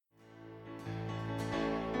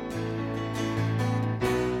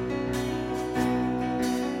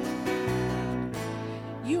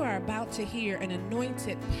about to hear an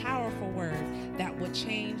anointed, powerful word that will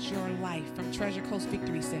change your life from Treasure Coast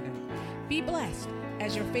Victory Center. Be blessed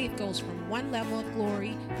as your faith goes from one level of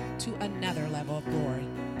glory to another level of glory.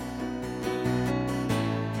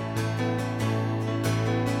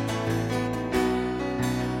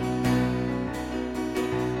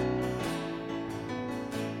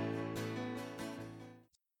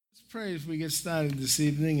 Let's pray as we get started this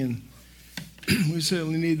evening, and we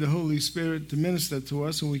certainly need the Holy Spirit to minister to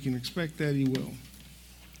us, and we can expect that He will.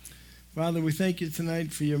 Father, we thank you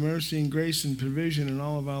tonight for your mercy and grace and provision in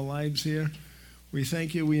all of our lives here. We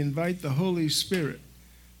thank you. We invite the Holy Spirit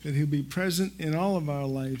that He'll be present in all of our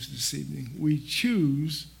lives this evening. We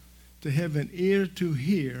choose to have an ear to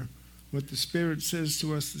hear what the Spirit says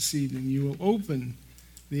to us this evening. You will open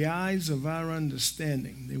the eyes of our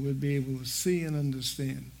understanding. They will be able to see and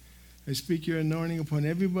understand. I speak your anointing upon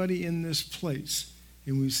everybody in this place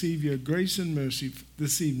and receive your grace and mercy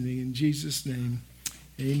this evening in Jesus' name.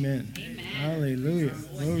 Amen. Amen. Hallelujah.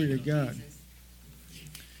 Glory to God.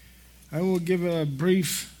 I will give a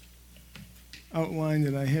brief outline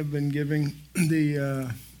that I have been giving.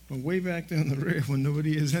 Way back there in the rear when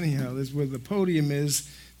nobody is anyhow, that's where the podium is,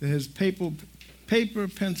 that has paper,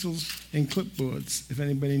 pencils, and clipboards if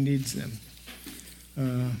anybody needs them.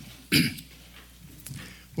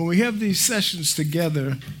 When we have these sessions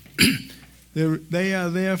together, they are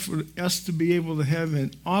there for us to be able to have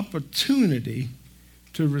an opportunity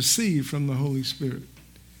to receive from the Holy Spirit.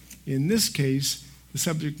 In this case, the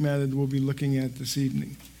subject matter that we'll be looking at this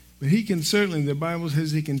evening. But He can certainly, the Bible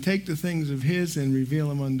says He can take the things of His and reveal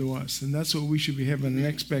them unto us. And that's what we should be having an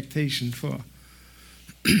expectation for.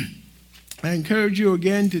 I encourage you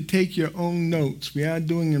again to take your own notes. We are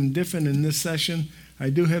doing them different in this session. I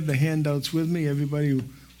do have the handouts with me. Everybody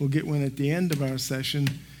will get one at the end of our session.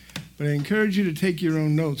 But I encourage you to take your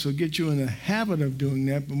own notes. It'll get you in the habit of doing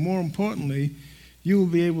that. But more importantly, you will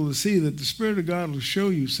be able to see that the Spirit of God will show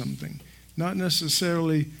you something. Not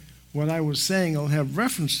necessarily what I was saying. I'll have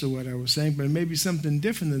reference to what I was saying, but it may be something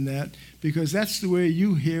different than that, because that's the way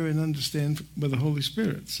you hear and understand with the Holy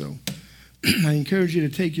Spirit. So I encourage you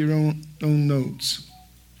to take your own notes.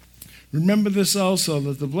 Remember this also,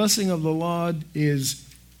 that the blessing of the Lord is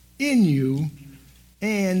in you,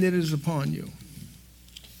 and it is upon you.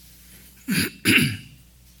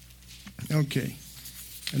 Okay,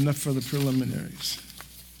 enough for the preliminaries.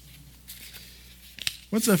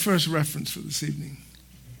 What's our first reference for this evening?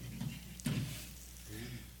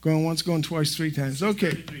 Going once, going twice, three times.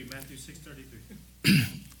 Okay. Matthew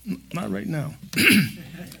 6:33. Not right now.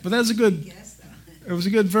 But that's it was a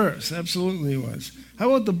good verse. Absolutely it was. How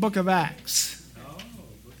about the book of Acts?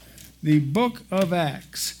 The book of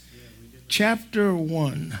Acts. Chapter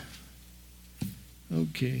 1.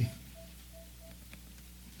 Okay.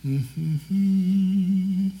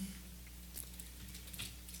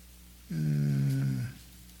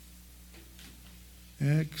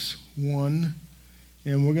 Acts 1.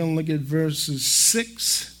 And we're going to look at verses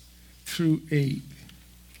 6 through 8.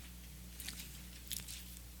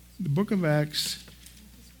 The book of Acts,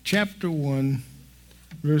 chapter 1,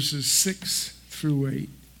 verses 6 through 8.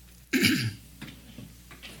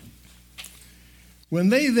 When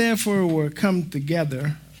they therefore were come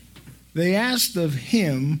together, they asked of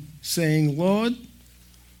him, saying, Lord,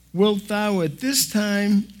 wilt thou at this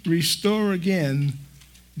time restore again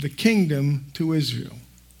the kingdom to Israel?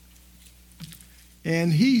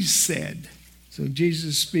 And he said, so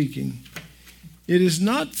Jesus speaking, it is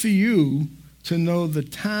not for you to know the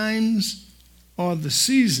times or the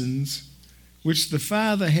seasons which the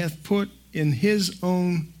Father hath put in his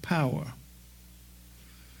own power.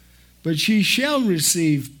 But ye shall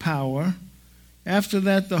receive power after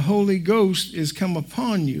that the Holy Ghost is come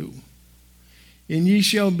upon you. And ye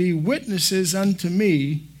shall be witnesses unto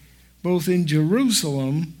me, both in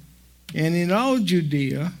Jerusalem and in all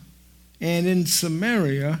Judea and in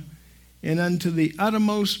Samaria and unto the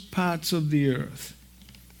uttermost parts of the earth.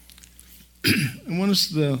 I want us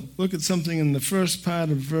to look at something in the first part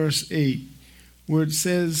of verse 8, where it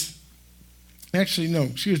says,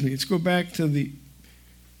 let's go back to the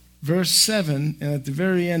verse 7, and at the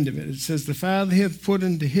very end of it, it says, the Father hath put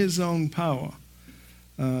into his own power.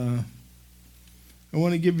 I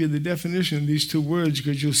want to give you the definition of these two words,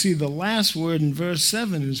 because you'll see the last word in verse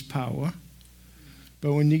 7 is power.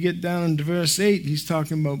 But when you get down into verse 8, he's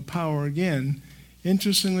talking about power again.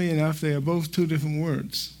 Interestingly enough, they are both two different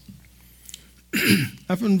words.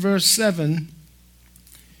 Up in verse 7,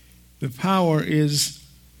 the power is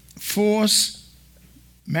force,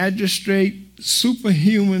 magistrate,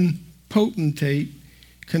 superhuman potentate,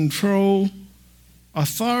 control,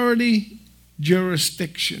 authority,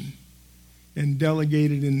 jurisdiction. and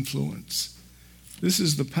delegated influence. This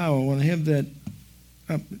is the power. When I have that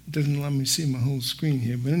up, it doesn't let me see my whole screen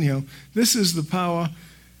here. But anyhow, this is the power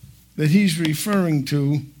that he's referring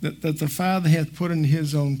to, that the Father hath put in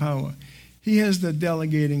his own power. He has the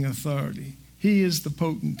delegating authority. He is the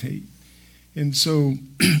potentate. And so,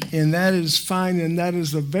 and that is fine, and that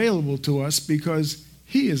is available to us because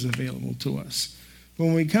he is available to us.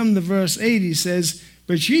 When we come to verse 8, he says,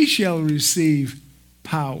 but ye shall receive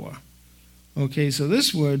power. Okay, so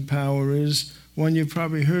this word power is one you've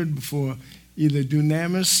probably heard before, either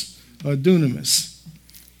dunamis or dunamis.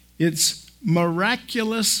 It's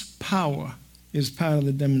miraculous power is part of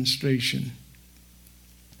the demonstration.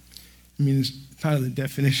 I mean, it's part of the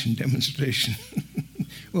definition, demonstration.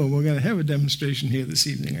 Well, we're going to have a demonstration here this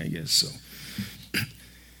evening, I guess. So,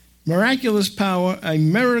 miraculous power, a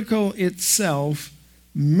miracle itself,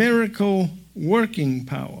 miracle working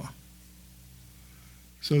power.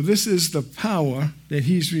 So this is the power that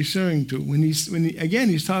he's referring to. Again,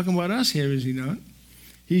 he's talking about us here, is he not?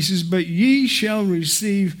 He says, but ye shall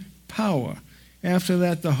receive power. After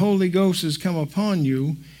that, the Holy Ghost has come upon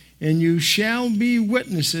you, and you shall be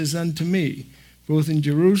witnesses unto me, both in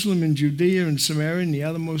Jerusalem and Judea and Samaria and the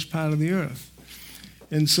othermost part of the earth.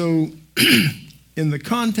 And so, in the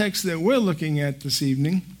context that we're looking at this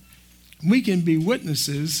evening, we can be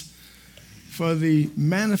witnesses for the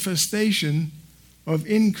manifestation of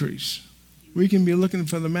increase. We can be looking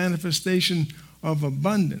for the manifestation of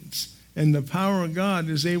abundance. And the power of God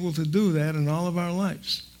is able to do that in all of our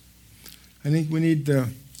lives. I think we need to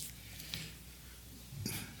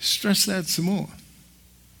stress that some more.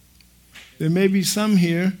 There may be some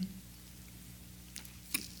here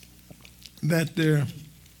that their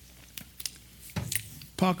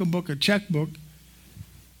pocketbook or checkbook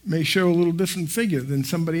may show a little different figure than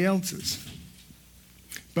somebody else's.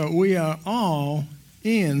 But we are all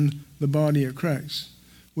in the body of Christ.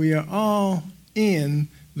 We are all in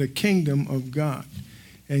the kingdom of God.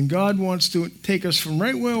 And God wants to take us from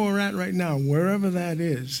right where we're at right now, wherever that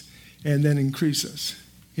is, and then increase us.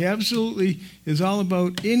 He absolutely is all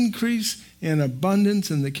about increase and abundance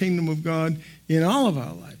in the kingdom of God in all of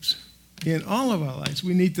our lives. In all of our lives.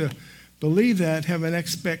 We need to believe that, have an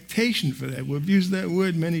expectation for that. We've used that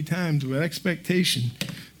word many times, but expectation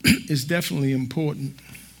is definitely important.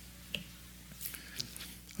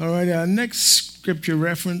 All right, our next scripture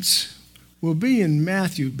reference will be in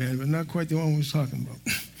Matthew, Ben, but not quite the one we was talking about.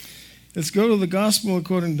 Let's go to the Gospel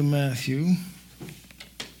according to Matthew.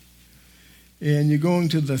 And you're going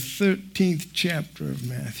to the 13th chapter of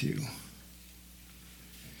Matthew.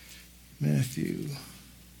 Matthew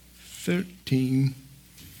 13.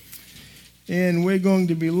 And we're going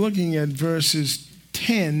to be looking at verses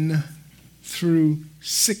 10 through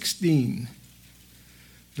 16.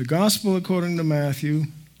 The Gospel according to Matthew,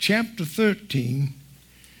 chapter 13.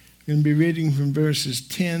 We're going to be reading from verses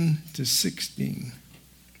 10 to 16.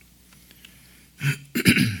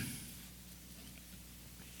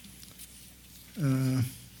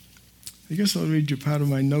 I guess I'll read you part of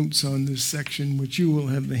my notes on this section, which you will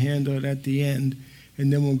have the handout at the end,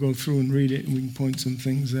 and then we'll go through and read it, and we can point some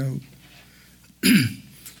things out.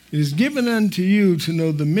 It is given unto you to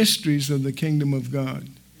know the mysteries of the kingdom of God.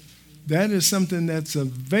 That is something that's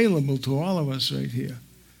available to all of us right here.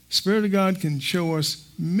 The Spirit of God can show us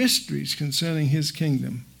mysteries concerning his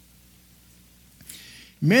kingdom.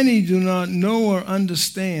 Many do not know or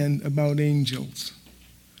understand about angels.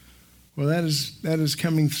 Well, that is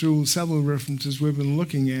coming through several references we've been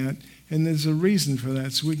looking at, and there's a reason for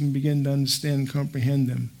that, so we can begin to understand and comprehend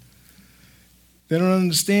them. They don't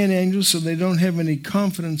understand angels, so they don't have any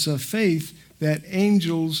confidence or faith that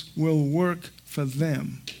angels will work for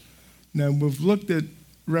them. Now, we've looked at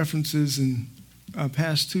references in our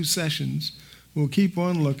past two sessions. We'll keep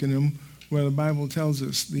on looking at them, where the Bible tells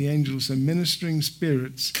us the angels are ministering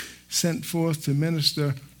spirits sent forth to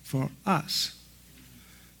minister for us.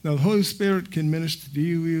 Now, the Holy Spirit can minister to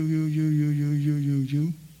you,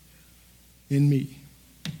 in me.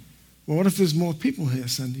 Well, what if there's more people here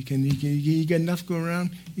Sunday? Can you get enough to go around?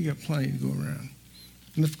 You got plenty to go around.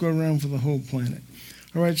 Enough to go around for the whole planet.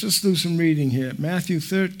 All right, let's do some reading here. Matthew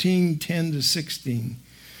 13, 10 to 16.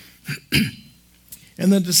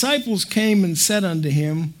 And the disciples came and said unto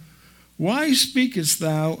him, Why speakest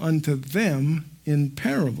thou unto them in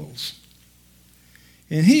parables?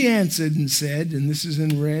 And he answered and said, and this is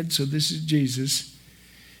in red, so this is Jesus,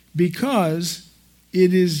 because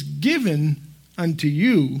it is given unto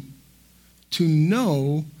you to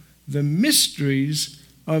know the mysteries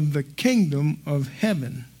of the kingdom of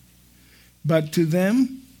heaven, but to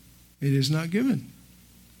them it is not given.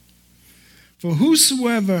 For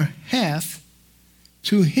whosoever hath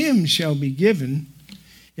to him shall be given,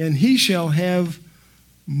 and he shall have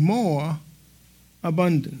more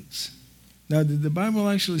abundance. Now, did the Bible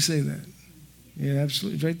actually say that? Yeah,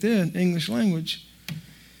 absolutely. It's right there in English language.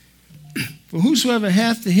 For whosoever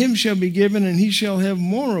hath, to him shall be given, and he shall have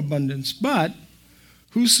more abundance. But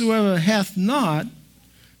whosoever hath not,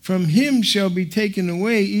 from him shall be taken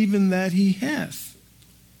away even that he hath.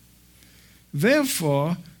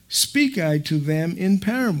 Therefore speak I to them in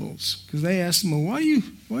parables. Because they asked him, well,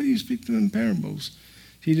 why do you speak to them in parables?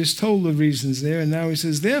 He just told the reasons there, and now he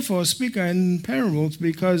says, therefore speak I in parables,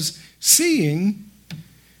 because seeing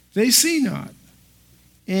they see not,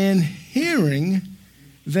 and hearing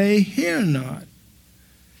they hear not,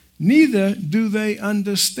 neither do they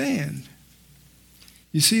understand.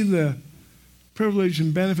 You see the privilege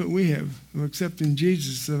and benefit we have of accepting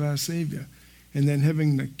Jesus as our Savior, and then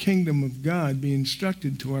having the kingdom of God be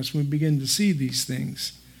instructed to us when we begin to see these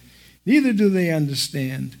things. Neither do they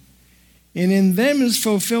understand. And in them is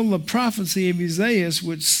fulfilled the prophecy of Isaiah,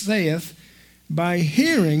 which saith, by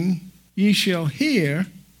hearing ye shall hear,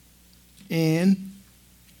 and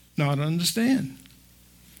not understand.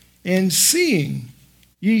 And seeing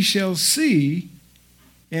ye shall see,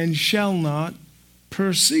 and shall not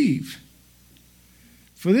perceive.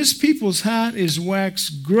 For this people's heart is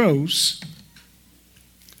waxed gross.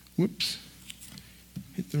 Whoops.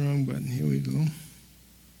 Hit the wrong button. Here we go.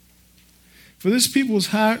 For this people's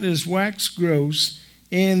heart is waxed gross,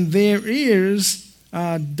 and their ears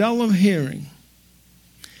are dull of hearing,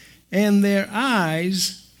 and their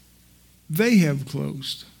eyes they have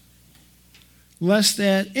closed, lest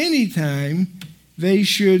at any time they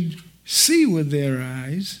should see with their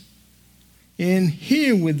eyes, and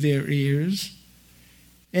hear with their ears,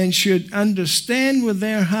 and should understand with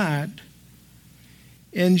their heart,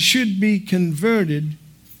 and should be converted,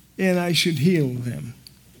 and I should heal them.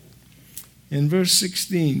 In verse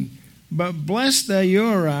 16, but blessed are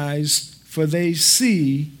your eyes, for they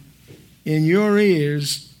see, and your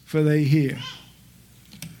ears, for they hear.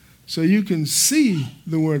 So you can see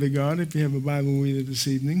the Word of God if you have a Bible reader this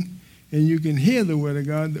evening, and you can hear the Word of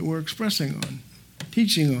God that we're expressing on,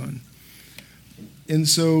 teaching on. And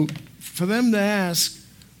so for them to ask,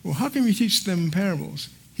 well, how can we teach them in parables?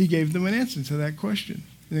 He gave them an answer to that question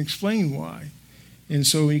and explained why. And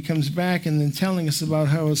so he comes back and then telling us about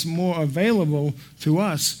how it's more available to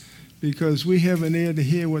us because we have an ear to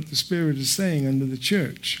hear what the Spirit is saying under the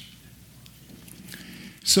church.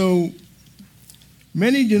 So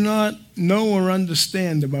many do not know or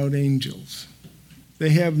understand about angels.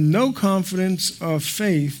 They have no confidence or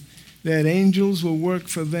faith that angels will work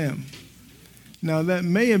for them. Now, that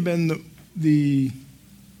may have been the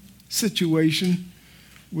situation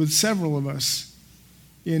with several of us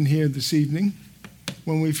in here this evening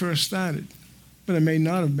when we first started, but it may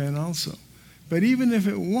not have been also. But even if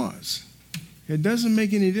it was, it doesn't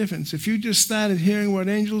make any difference. If you just started hearing about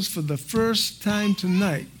angels for the first time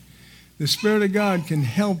tonight, the Spirit of God can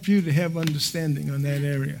help you to have understanding on that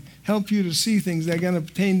area, help you to see things that are going to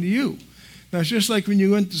pertain to you. Now, it's just like when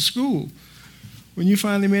you went to school. When you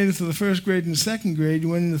finally made it to the first grade and second grade, you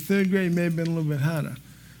went in the third grade, it may have been a little bit harder.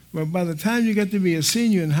 But by the time you get to be a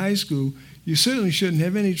senior in high school, you certainly shouldn't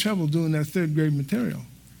have any trouble doing that third grade material.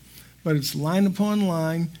 But it's line upon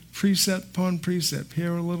line, precept upon precept,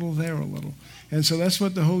 here a little, there a little. And so that's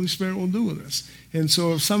what the Holy Spirit will do with us. And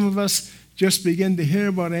so if some of us just begin to hear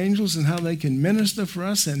about angels and how they can minister for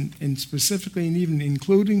us, and specifically and even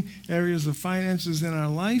including areas of finances in our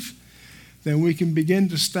life, then we can begin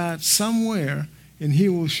to start somewhere, and he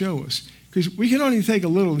will show us. Because we can only take a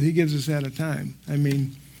little that he gives us at a time. I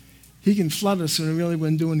mean, he can flood us and it really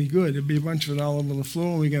wouldn't do any good. There'd be a bunch of it all over the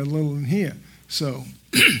floor, and we got a little in here. So,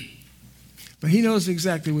 but he knows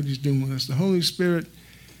exactly what he's doing with us. The Holy Spirit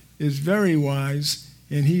is very wise,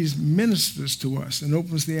 and he ministers to us and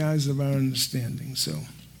opens the eyes of our understanding. So,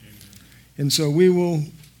 and so we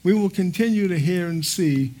will continue to hear and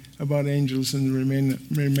see about angels in the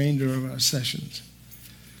remainder of our sessions.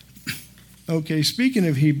 Okay, speaking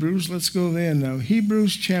of Hebrews, let's go there now.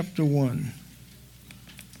 Hebrews chapter 1.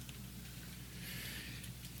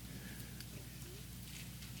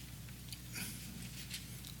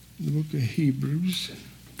 The book of Hebrews,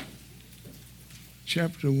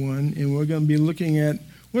 chapter 1, and we're going to be looking at,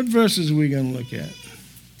 what verses are we going to look at?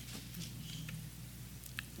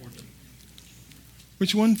 14.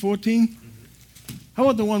 Which one, 14? Mm-hmm. How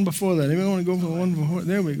about the one before that? Anyone want to go for the one before?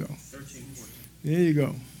 There we go. 13, 14. There you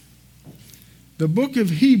go. The book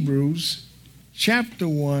of Hebrews, chapter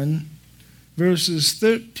 1, verses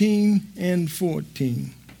 13 and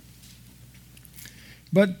 14.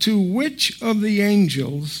 But to which of the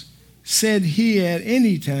angels said he at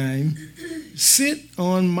any time, sit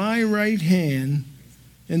on my right hand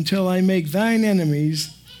until I make thine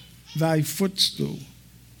enemies thy footstool.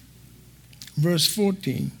 Verse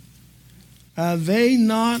 14. Are they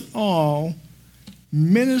not all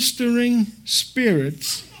ministering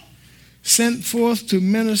spirits sent forth to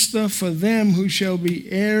minister for them who shall be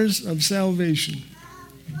heirs of salvation?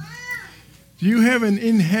 Do you have an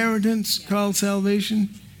inheritance called salvation?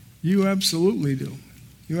 You absolutely do.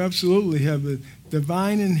 You absolutely have a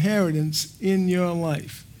divine inheritance in your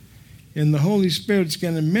life. And the Holy Spirit's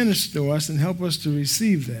going to minister to us and help us to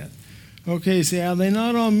receive that. Okay, say, are they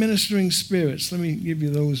not all ministering spirits? Let me give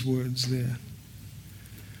you those words there.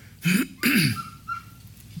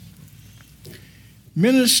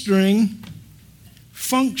 Ministering,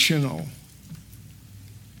 functional.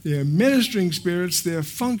 They're ministering spirits, they're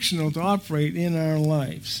functional to operate in our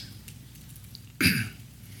lives.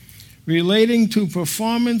 Relating to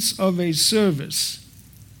performance of a service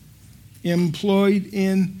employed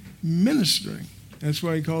in ministering. That's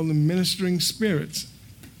why I call them ministering spirits.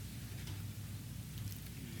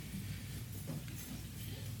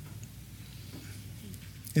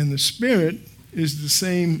 And the Spirit is the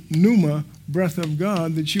same pneuma, breath of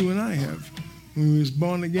God, that you and I have. When we was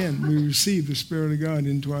born again, we received the Spirit of God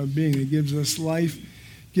into our being. It gives us life,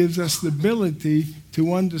 gives us the ability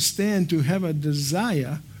to understand, to have a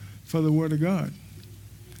desire for the Word of God.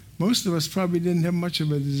 Most of us probably didn't have much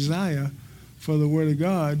of a desire for the Word of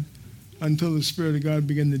God until the Spirit of God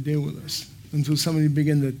began to deal with us, until somebody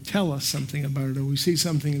began to tell us something about it, or we see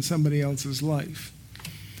something in somebody else's life.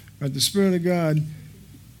 But the Spirit of God,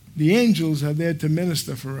 the angels are there to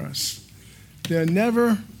minister for us. They're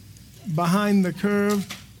never behind the curve.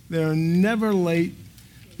 They're never late.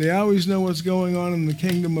 They always know what's going on in the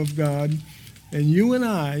kingdom of God. And you and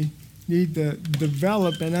I need to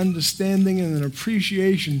develop an understanding and an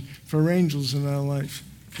appreciation for angels in our life.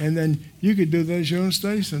 And then you could do that as your own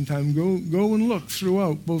study sometime. Go and look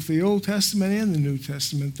throughout both the Old Testament and the New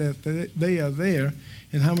Testament that they are there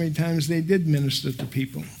and how many times they did minister to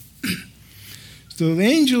people. So the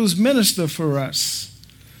angels minister for us.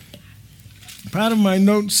 Part of my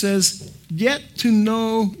note says, get to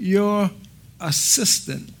know your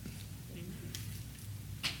assistant.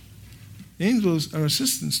 Angels are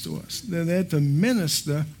assistants to us. They're there to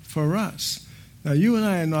minister for us. Now, you and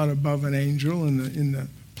I are not above an angel in the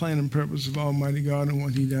plan and purpose of Almighty God and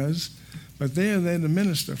what He does, but they are there to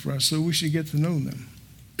minister for us, so we should get to know them.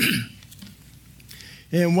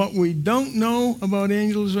 And what we don't know about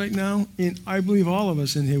angels right now, and I believe all of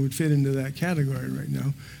us in here would fit into that category right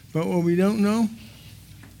now, but what we don't know,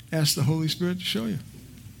 ask the Holy Spirit to show you.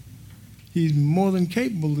 He's more than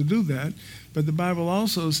capable to do that, but the Bible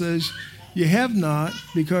also says, you have not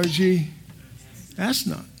because ye ask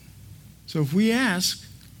not. So if we ask,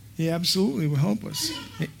 He absolutely will help us,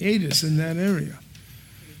 aid us in that area.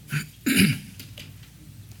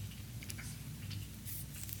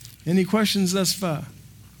 Any questions thus far?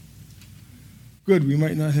 Good, we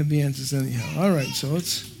might not have the answers anyhow. All right, so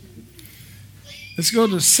let's go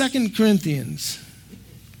to 2 Corinthians.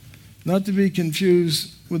 Not to be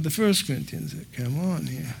confused with the 1 Corinthians. Come on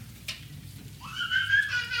here.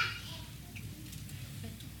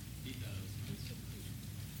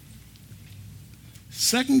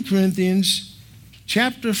 Second Corinthians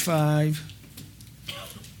chapter 5,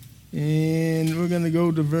 and we're going to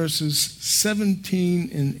go to verses 17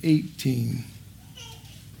 and 18.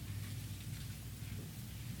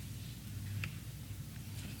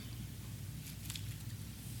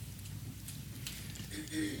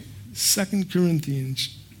 Second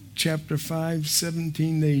Corinthians chapter 5,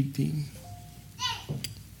 17 to 18.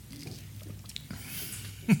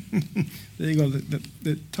 There you go.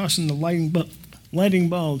 They're tossing the lighting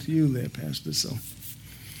ball to you there, Pastor. So,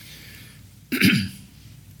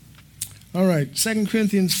 all right, 2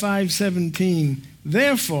 Corinthians 5:17.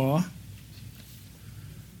 Therefore,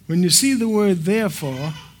 when you see the word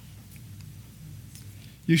therefore,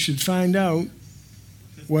 you should find out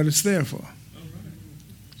what it's there for.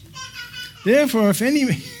 Therefore, if any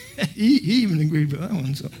man, he even agreed with that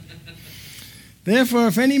one. So, therefore,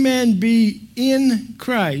 if any man be in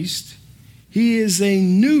Christ, he is a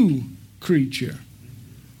new creature.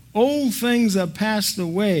 Old things are passed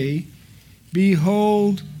away.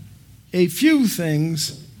 Behold, a few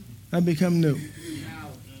things have become new.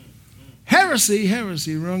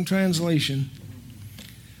 Heresy, wrong translation.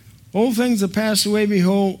 Old things are passed away.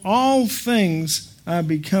 Behold, all things are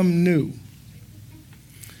become new.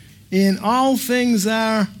 And all things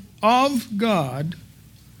are of God,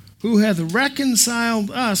 who hath reconciled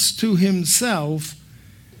us to Himself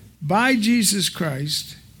by Jesus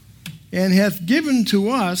Christ, and hath given to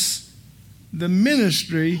us the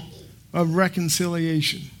ministry of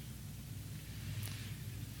reconciliation.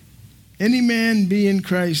 Any man be in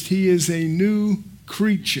Christ, he is a new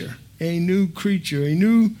creature, a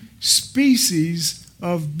new species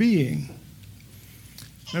of being.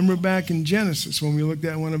 Remember back in Genesis when we looked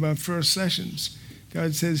at one of our first sessions,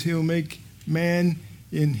 God says he'll make man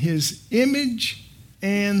in his image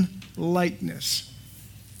and likeness.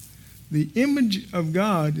 The image of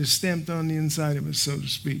God is stamped on the inside of us, so to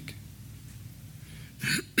speak.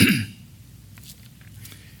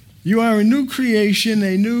 You are a new creation,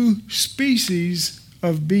 a new species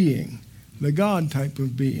of being, the God type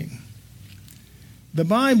of being. The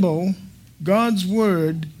Bible, God's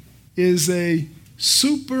Word, is a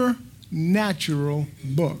supernatural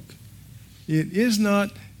book. It is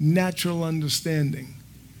not natural understanding.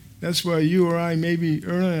 That's why you or I, maybe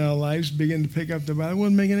early in our lives, begin to pick up the Bible. It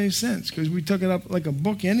wouldn't make any sense because we took it up like a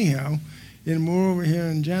book anyhow. And we're over here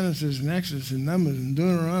in Genesis and Exodus and Numbers and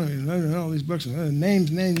Deuteronomy and all these books. And names,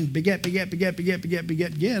 beget.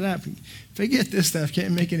 Get up. Forget this stuff.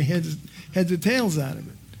 Can't make any heads or tails out of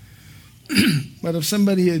it. But if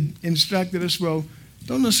somebody had instructed us, well,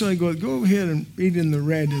 don't necessarily go over here and read in the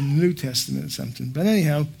red in the New Testament or something. But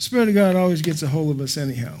anyhow, Spirit of God always gets a hold of us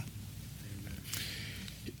anyhow.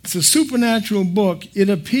 It's a supernatural book. It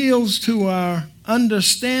appeals to our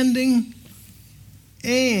understanding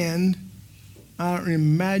and our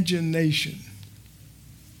imagination.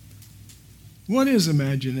 What is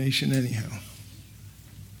imagination anyhow?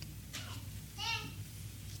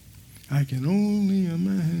 I can only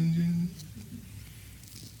imagine.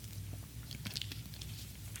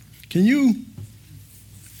 Can you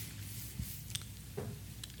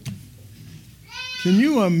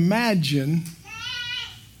imagine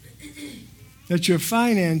that your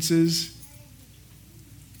finances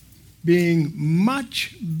being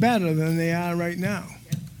much better than they are right now?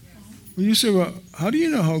 Well, you say, well, how do you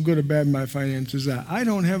know how good or bad my finances are? I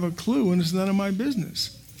don't have a clue, and it's none of my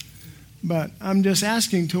business. But I'm just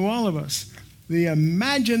asking to all of us, the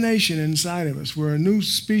imagination inside of us, we're a new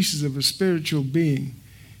species of a spiritual being.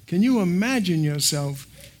 Can you imagine yourself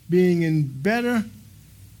being in better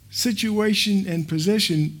situation and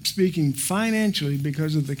position, speaking financially,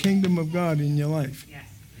 because of the kingdom of God in your life? Yes.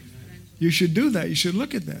 You should do that. You should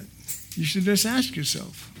look at that. You should just ask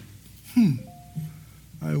yourself,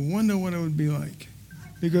 I wonder what it would be like.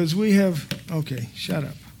 Because we have, okay, shut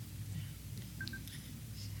up.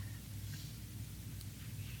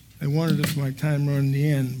 I wanted if my time were in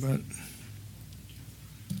the end, but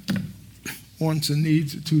wants and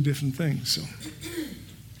needs are two different things. So,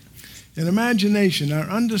 in imagination, our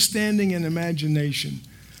understanding and imagination,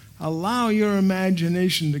 allow your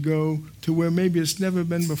imagination to go to where maybe it's never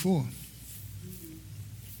been before.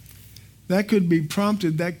 That could be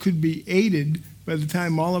prompted, that could be aided by the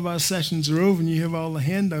time all of our sessions are over and you have all the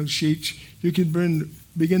handout sheets. You could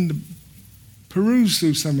begin to peruse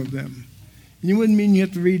through some of them. And you wouldn't mean you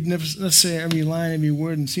have to read necessarily every line, every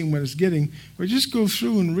word, and see what it's getting, but just go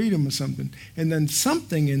through and read them or something. And then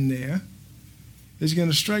something in there is going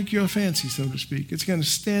to strike your fancy, so to speak. It's going to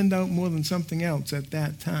stand out more than something else at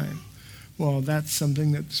that time. Well, that's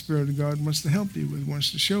something that the Spirit of God wants to help you with,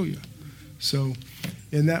 wants to show you. So,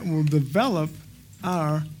 and that will develop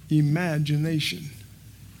our imagination.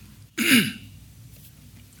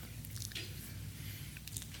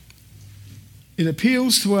 It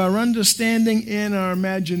appeals to our understanding and our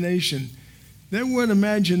imagination. That word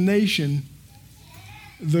imagination,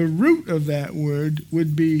 the root of that word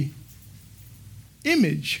would be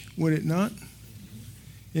image, would it not?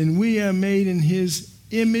 And we are made in his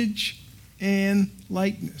image and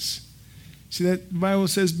likeness. See, that the Bible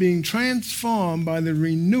says being transformed by the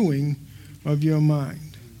renewing of your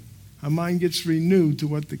mind. Our mind gets renewed to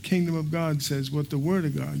what the kingdom of God says, what the Word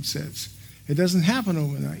of God says. It doesn't happen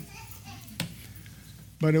overnight,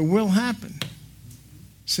 but it will happen.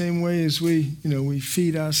 Same way as we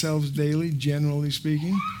feed ourselves daily, generally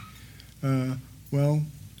speaking. Well,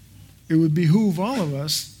 it would behoove all of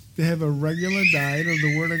us to have a regular diet of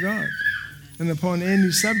the Word of God. And upon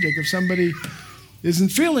any subject, if somebody isn't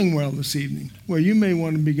feeling well this evening, well, you may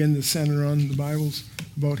want to begin to center on the Bible's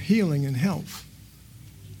about healing and health.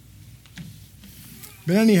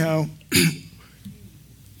 But anyhow,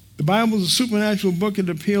 the Bible is a supernatural book. It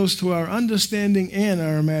appeals to our understanding and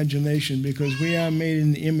our imagination because we are made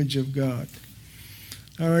in the image of God.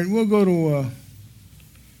 All right, we'll go to a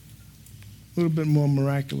little bit more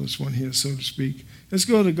miraculous one here, so to speak. Let's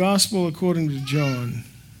go to the Gospel according to John.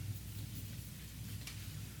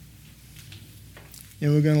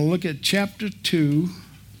 And we're going to look at chapter 2.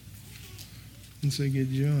 Once I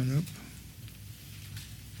get John up.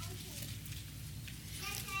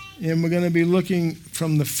 And we're going to be looking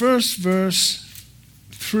from the first verse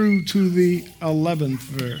through to the 11th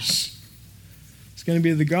verse. It's going to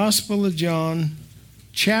be the Gospel of John,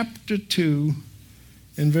 chapter 2,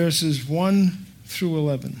 and verses 1 through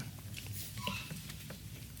 11.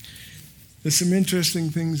 There's some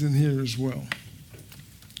interesting things in here as well.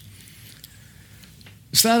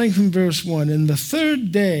 Starting from verse 1, "And the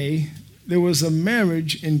third day there was a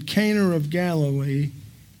marriage in Cana of Galilee,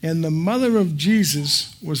 and the mother of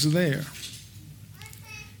Jesus was there.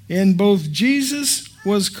 And both Jesus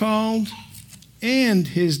was called and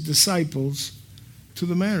his disciples to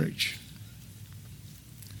the marriage.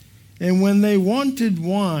 And when they wanted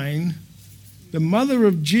wine, the mother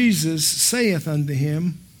of Jesus saith unto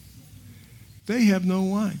him, They have no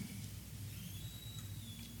wine."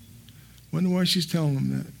 Wonder why she's telling them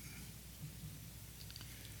that.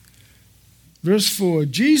 Verse 4,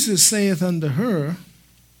 "Jesus saith unto her,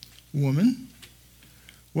 Woman,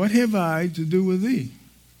 what have I to do with thee?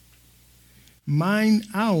 Mine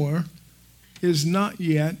hour is not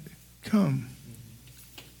yet come."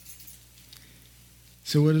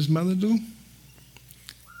 So what does mother do?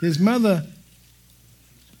 His mother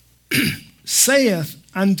saith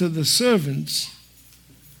unto the servants,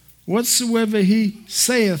 "Whatsoever he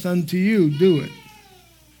saith unto you, do it."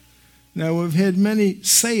 Now, we've had many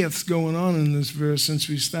saiths going on in this verse since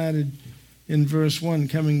we started in verse 1,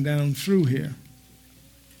 coming down through here.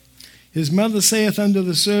 His mother saith unto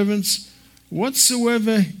the servants,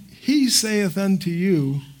 "Whatsoever he saith unto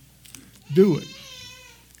you, do it."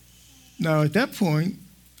 Now, at that point,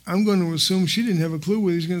 I'm going to assume she didn't have a clue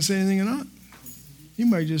whether he's going to say anything or not. He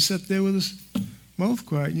might just sit there with his mouth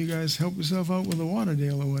quiet, and you guys help yourself out with a water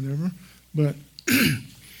deal or whatever. But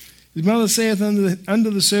his mother saith unto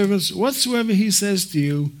the servants, "Whatsoever he says to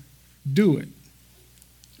you, do it."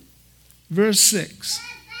 Verse 6,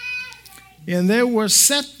 "And there were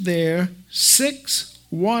set there 6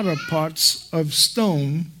 water pots of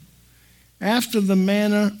stone, after the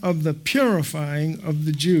manner of the purifying of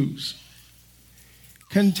the Jews,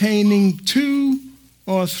 containing 2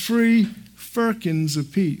 or 3 firkins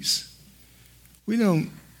apiece." We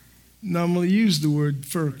don't normally use the word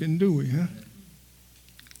firkin, do we, huh?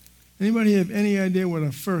 Anybody have any idea what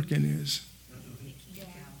a firkin is?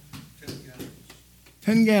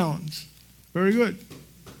 10 gallons. Very good.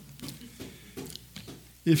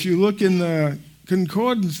 If you look in the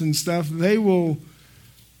concordance and stuff, they will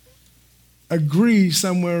agree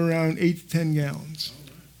somewhere around 8 to 10 gallons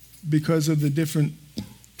because of the different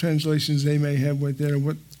translations they may have with there,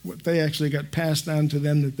 what they actually got passed down to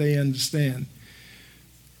them that they understand.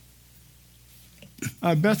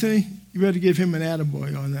 Bethany, you better give him an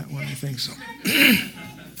attaboy on that one, I think so.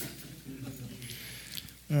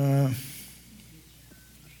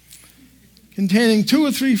 Containing 2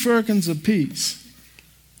 or 3 firkins apiece.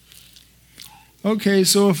 Okay,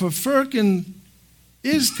 so if a firkin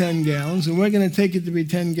is 10 gallons, and we're going to take it to be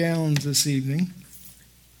 10 gallons this evening,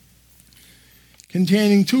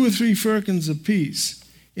 containing 2 or 3 firkins apiece,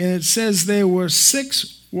 and it says there were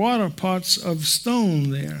 6 water pots of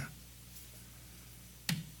stone there.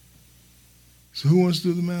 So who wants to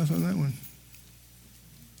do the math on that one?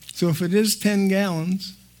 So if it is 10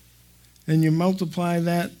 gallons, and you multiply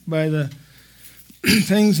that by the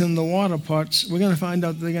things in the water pots, we're going to find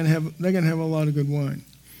out they're going to have a lot of good wine.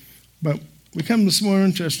 But we come to some more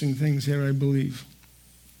interesting things here, I believe.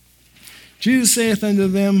 Jesus saith unto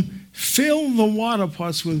them, "Fill the water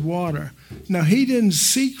pots with water." Now, he didn't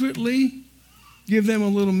secretly give them a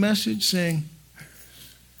little message saying,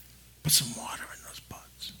 "Put some water in those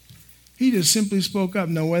pots." He just simply spoke up.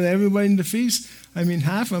 Now, whether everybody in the feast,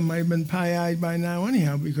 half of them might have been pie-eyed by now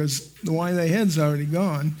anyhow, because the wine they had's already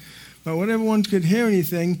gone. But whatever one could hear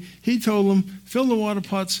anything, he told them, fill the water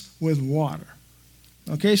pots with water.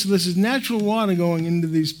 Okay, so this is natural water going into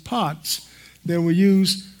these pots that were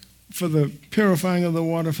used for the purifying of the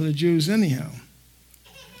water for the Jews anyhow.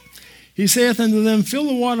 He saith unto them, "Fill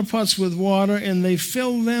the water pots with water," and they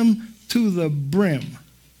fill them to the brim.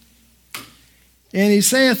 And he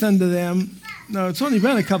saith unto them, now it's only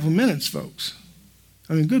been a couple minutes, folks.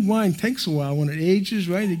 Good wine takes a while when it ages,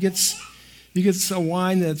 right? You get a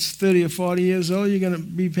wine that's 30 or 40 years old, you're going to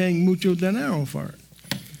be paying mucho dinero for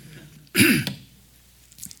it.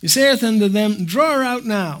 He saith unto them, "Draw out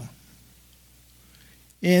now,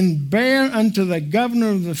 and bear unto the governor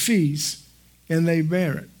of the feast," and they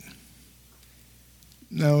bear it.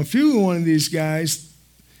 Now, if you were one of these guys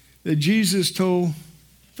that Jesus told,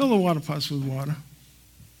 fill the water pots with water,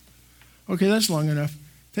 okay, that's long enough.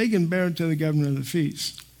 Take and bear it to the governor of the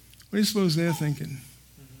feast. What do you suppose they're thinking?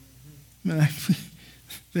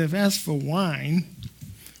 They've asked for wine.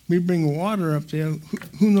 we bring water up there,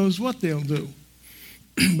 who knows what they'll do.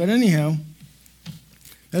 But anyhow,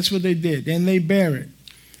 that's what they did, and they bear it.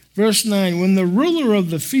 Verse 9, when the ruler of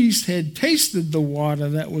the feast had tasted the water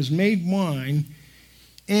that was made wine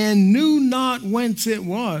and knew not whence it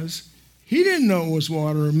was, he didn't know it was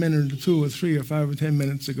water a minute or 2 or 3 or 5 or 10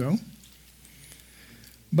 minutes ago.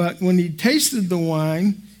 But when he tasted the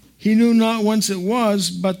wine, he knew not whence it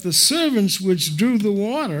was, but the servants which drew the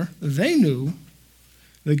water, they knew.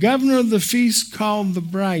 The governor of the feast called the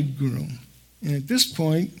bridegroom. And at this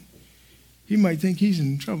point, he might think he's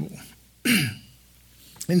in trouble.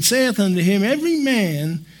 And saith unto him, every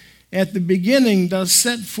man at the beginning doth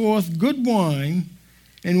set forth good wine,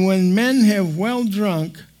 and when men have well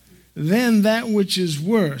drunk, then that which is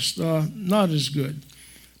worst, or not as good.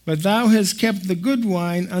 But thou hast kept the good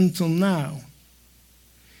wine until now.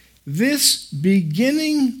 This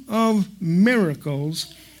beginning of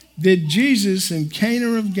miracles did Jesus in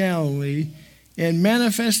Cana of Galilee, and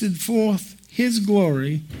manifested forth his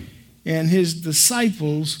glory, and his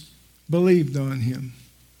disciples believed on him.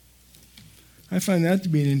 I find that to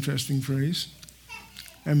be an interesting phrase.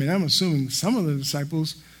 I mean, I'm assuming some of the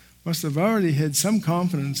disciples must have already had some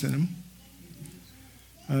confidence in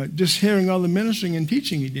him, just hearing all the ministering and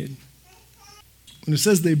teaching he did. When it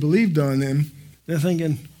says they believed on him, they're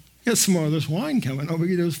thinking, get some more of this wine coming. All we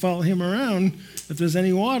can do is follow him around. If there's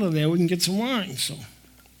any water there, we can get some wine. So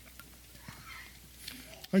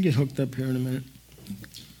I'll get hooked up here in a minute.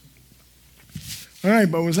 All right,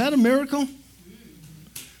 but was that a miracle?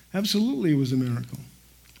 Absolutely, it was a miracle.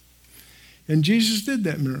 And Jesus did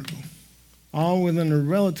that miracle, all within a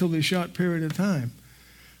relatively short period of time.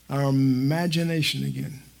 Our imagination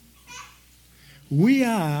again. We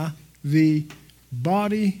are the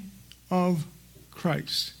body of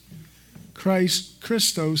Christ.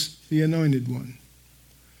 Christos, the anointed one.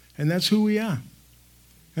 And that's who we are.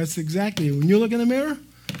 That's exactly, when you look in the mirror,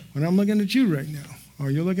 when I'm looking at you right now,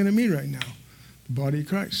 or you're looking at me right now, the body of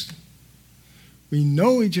Christ. We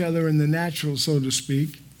know each other in the natural, so to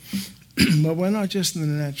speak, but we're not just in the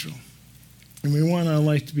natural. And we want our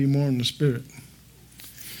life to be more in the spirit.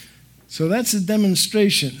 So that's a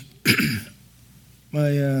demonstration.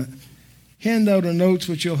 My handout of notes,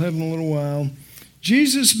 which you'll have in a little while.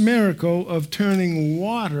 Jesus' miracle of turning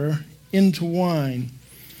water into wine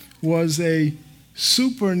was a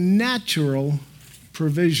supernatural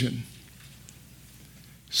provision.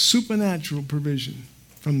 Supernatural provision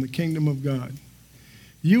from the kingdom of God.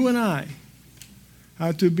 You and I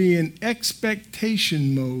are to be in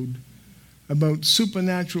expectation mode about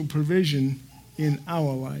supernatural provision in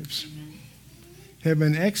our lives. Have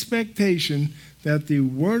an expectation that the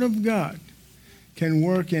Word of God can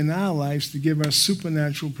work in our lives to give us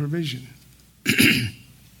supernatural provision.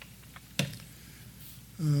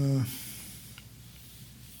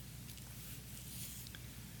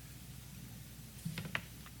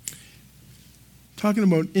 Talking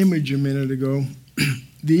about image a minute ago,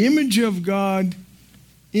 the image of God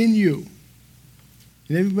in you,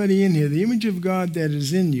 and everybody in here, the image of God that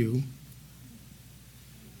is in you,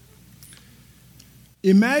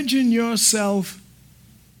 imagine yourself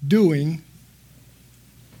doing,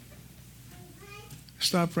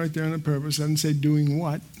 stop right there on the purpose, I didn't say doing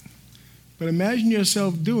what, but imagine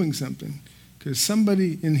yourself doing something, because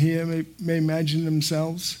somebody in here may imagine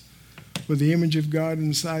themselves with the image of God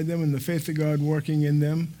inside them and the faith of God working in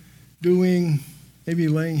them, doing, maybe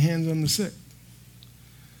laying hands on the sick.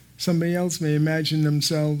 Somebody else may imagine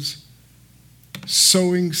themselves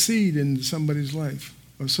sowing seed into somebody's life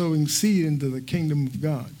or sowing seed into the kingdom of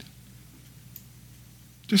God.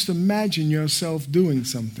 Just imagine yourself doing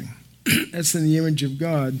something. That's in the image of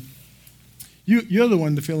God. You're the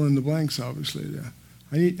one to fill in the blanks, obviously. There.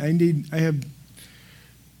 I have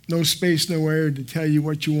no space, no area to tell you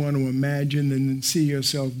what you want to imagine and see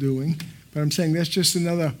yourself doing. But I'm saying that's just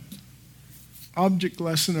another object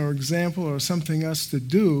lesson or example or something else to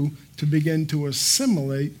do to begin to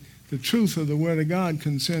assimilate the truth of the Word of God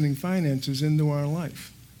concerning finances into our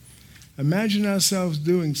life. Imagine ourselves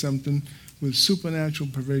doing something with supernatural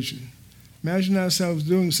provision. Imagine ourselves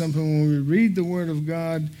doing something when we read the Word of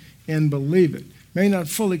God and believe it. May not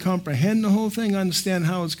fully comprehend the whole thing, understand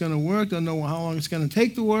how it's going to work, don't know how long it's going to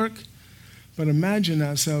take to work, but imagine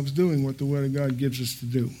ourselves doing what the Word of God gives us to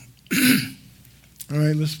do. All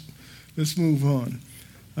right, let's move on.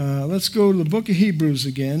 Let's go to the book of Hebrews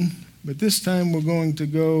again, but this time we're going to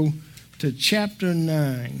go to chapter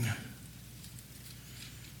 9.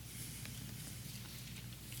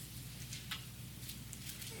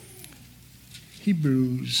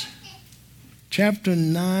 Hebrews chapter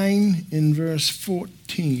 9 in verse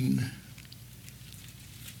 14.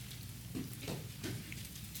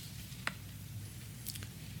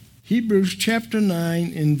 Hebrews chapter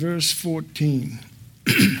 9 and verse 14.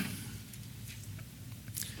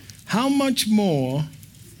 How much more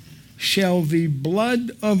shall the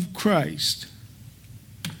blood of Christ,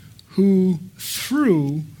 who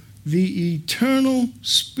through the eternal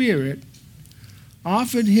Spirit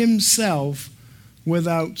offered himself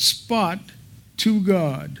without spot to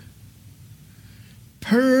God,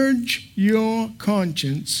 purge your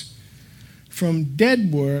conscience from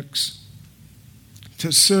dead works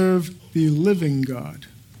to serve the living God.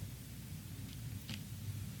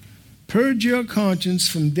 Purge your conscience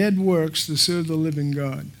from dead works to serve the living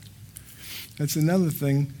God. That's another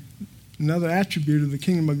thing, another attribute of the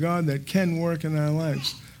kingdom of God that can work in our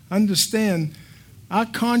lives. Understand, our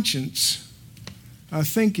conscience, our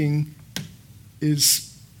thinking,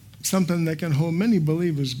 is something that can hold many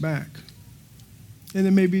believers back. And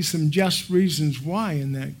there may be some just reasons why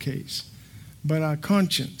in that case. But our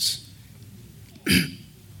conscience.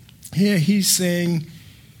 Here he's saying,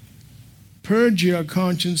 purge your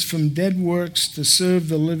conscience from dead works to serve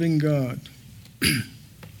the living God.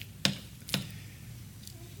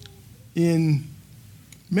 In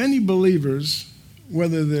many believers,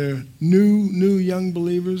 whether they're new young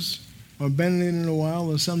believers, or been in it a while,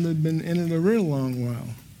 or some that have been in it a real long while,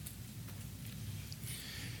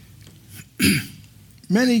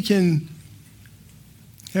 many can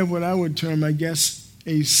have what I would term, I guess,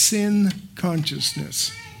 a sin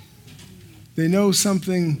consciousness. They know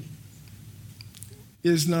something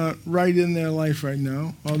is not right in their life right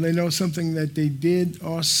now, or they know something that they did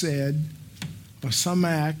or said, or some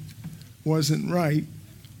act wasn't right.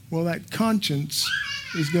 Well, that conscience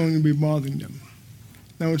is going to be bothering them.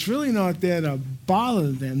 Now, it's really not there to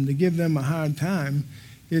bother them, to give them a hard time.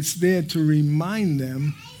 It's there to remind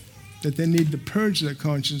them that they need to purge their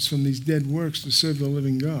conscience from these dead works to serve the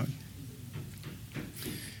living God.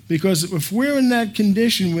 Because if we're in that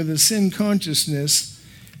condition with a sin consciousness,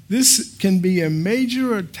 this can be a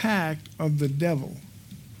major attack of the devil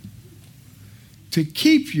to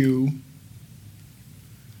keep you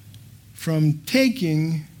from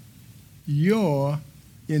taking your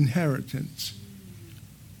inheritance.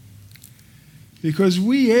 Because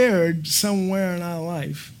we erred somewhere in our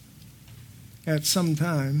life at some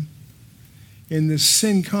time, and the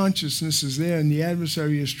sin consciousness is there, and the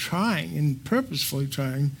adversary is trying, and purposefully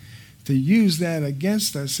trying, to use that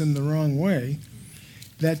against us in the wrong way,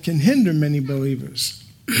 that can hinder many believers.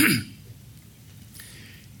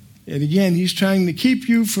 And again, he's trying to keep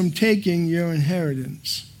you from taking your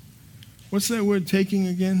inheritance. What's that word, taking,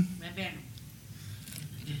 again?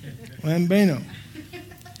 Lambano.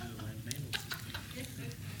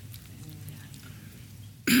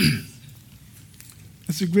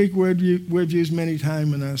 That's a Greek word we've used many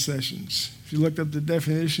times in our sessions. If you looked up the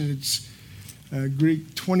definition, it's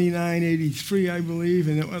Greek 2983, I believe.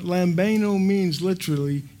 And what lambano means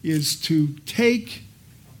literally is to take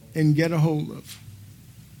and get a hold of.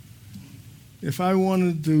 If I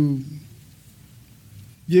wanted to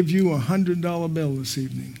give you a $100 bill this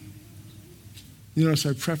evening, you notice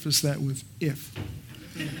I preface that with if.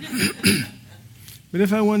 But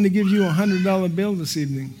if I wanted to give you a $100 bill this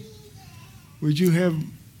evening, would you have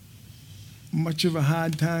much of a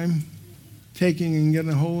hard time taking and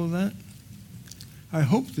getting a hold of that? I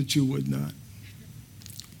hope that you would not.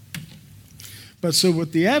 But so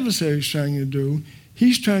what the adversary is trying to do,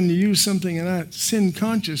 he's trying to use something in our sin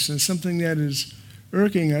consciousness, something that is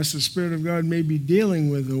irking us, the Spirit of God may be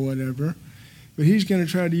dealing with or whatever, but he's going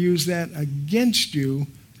to try to use that against you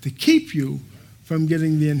to keep you from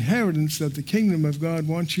getting the inheritance that the kingdom of God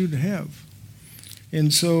wants you to have.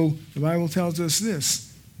 And so the Bible tells us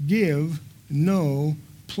this: give no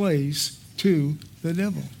place to the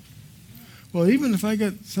devil. Well, even if I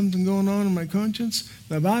got something going on in my conscience,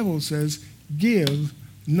 the Bible says give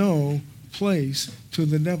no place to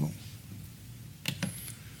the devil.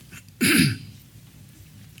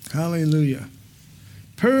 Hallelujah.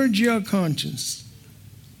 Purge your conscience.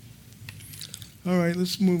 All right,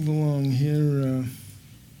 let's move along here.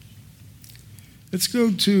 Let's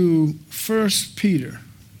go to 1 Peter.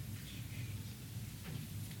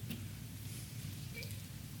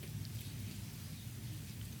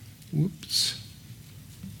 Whoops.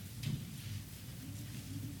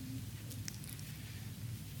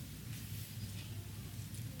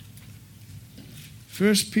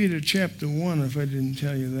 First Peter chapter 1, if I didn't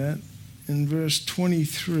tell you that, in verse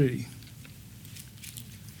 23.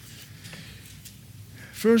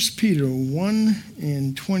 1 Peter 1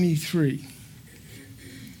 and 23.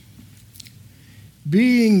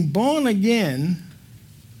 Being born again,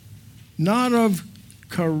 not of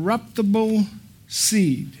corruptible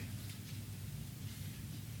seed.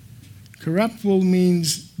 Corruptible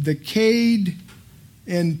means decayed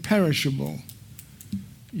and perishable.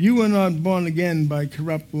 You were not born again by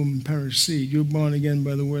corruptible and perished seed. You were born again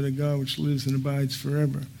by the word of God, which lives and abides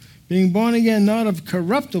forever. Being born again not of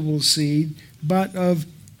corruptible seed, but of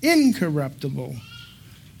incorruptible,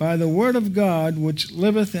 by the word of God, which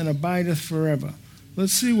liveth and abideth forever.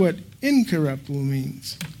 Let's see what incorruptible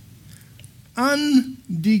means.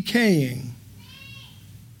 Undecaying,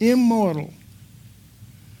 immortal,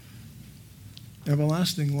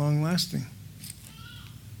 everlasting, long-lasting.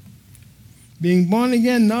 Being born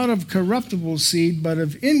again not of corruptible seed, but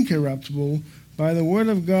of incorruptible, by the word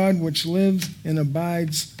of God, which lives and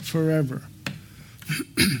abides forever.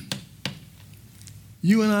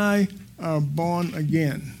 You and I are born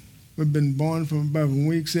again. We've been born from above. When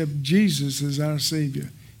we accept Jesus as our Savior,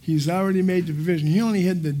 He's already made the provision. He only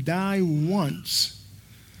had to die once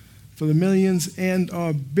for the millions and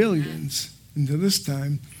or billions until this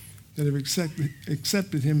time that have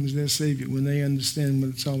accepted Him as their Savior when they understand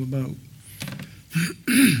what it's all about.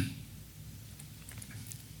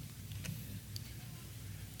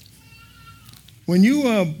 When you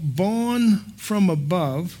are born from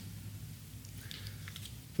above,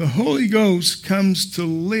 the Holy Ghost comes to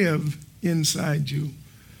live inside you.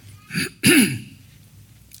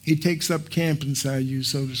 He takes up camp inside you,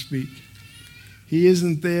 so to speak. He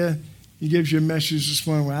isn't there. He gives you a message this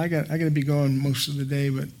morning. Well, I got to be gone most of the day,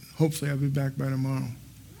 but hopefully I'll be back by tomorrow.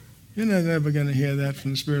 You're not ever going to hear that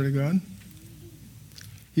from the Spirit of God.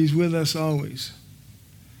 He's with us always.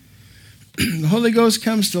 The Holy Ghost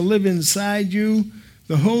comes to live inside you.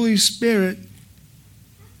 The Holy Spirit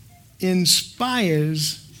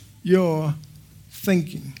inspires your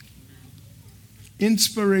thinking.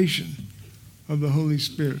 Inspiration of the Holy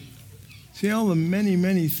Spirit. See all the many,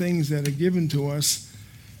 many things that are given to us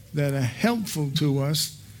that are helpful to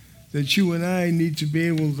us that you and I need to be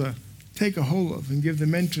able to take a hold of and give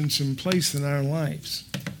them entrance and place in our lives.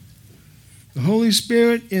 The Holy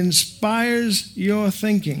Spirit inspires your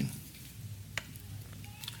thinking.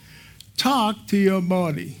 Talk to your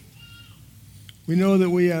body. We know that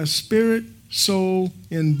we are spirit, soul,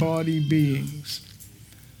 and body beings.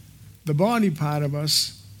 The body part of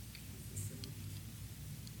us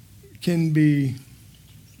can be,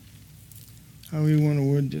 how do we want to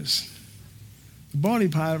word this? The body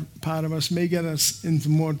part of us may get us into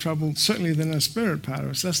more trouble, certainly than our spirit part of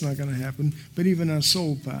us. That's not going to happen. But even our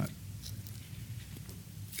soul part.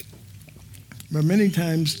 But many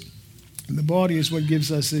times, the body is what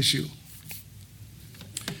gives us issue.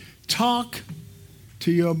 Talk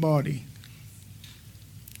to your body.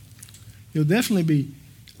 You'll definitely be,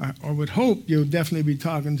 or would hope you'll definitely be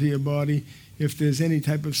talking to your body if there's any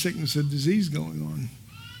type of sickness or disease going on.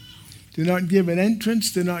 Do not give it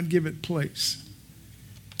entrance, do not give it place.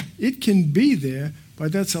 It can be there,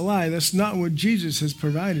 but that's a lie. That's not what Jesus has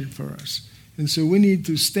provided for us. And so we need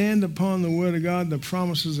to stand upon the Word of God, the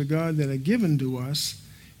promises of God that are given to us,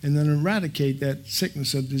 and then eradicate that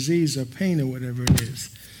sickness or disease or pain or whatever it is.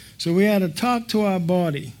 So we had to talk to our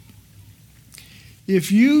body.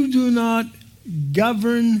 If you do not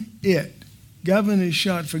govern it, govern is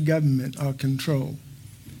short for government or control.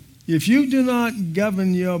 If you do not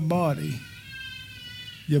govern your body's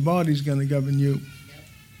going to govern you.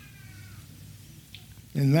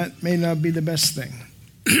 And that may not be the best thing.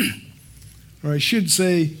 Or I should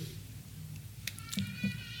say,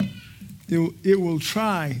 it will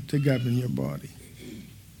try to govern your body.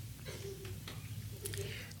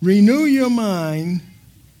 Renew your mind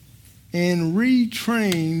and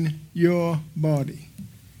retrain your body.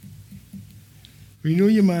 Renew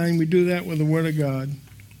your mind. We do that with the Word of God.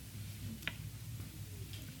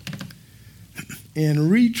 And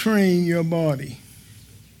retrain your body.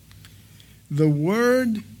 The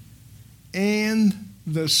Word and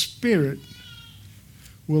the Spirit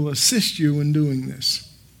will assist you in doing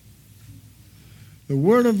this. The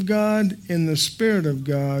Word of God and the Spirit of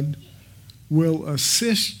God will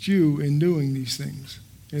assist you in doing these things.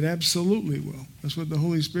 It absolutely will. That's what the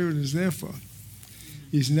Holy Spirit is there for.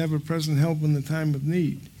 He's an ever-present help in the time of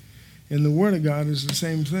need. And the Word of God is the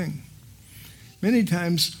same thing. Many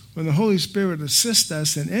times when the Holy Spirit assists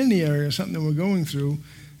us in any area, something that we're going through,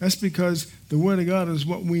 that's because the Word of God is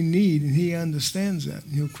what we need, and He understands that.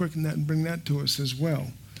 And He'll quicken that and bring that to us as well.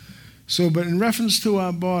 So, but in reference to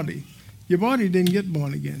our body, your body didn't get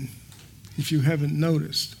born again, if you haven't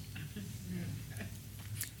noticed.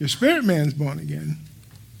 Your spirit man's born again.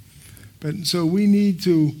 But so we need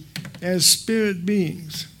to, as spirit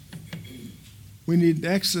beings, we need to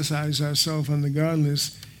exercise ourselves on the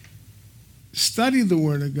godliness, study the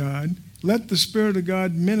Word of God, let the Spirit of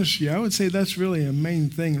God minister you. I would say that's really a main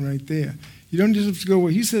thing right there. You don't just have to go,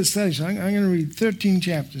 well, he says study, so I'm going to read 13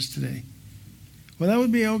 chapters today. Well, that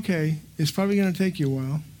would be okay. It's probably going to take you a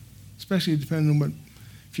while, especially depending on what,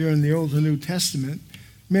 if you're in the Old or New Testament.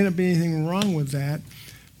 May not be anything wrong with that,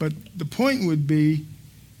 but the point would be,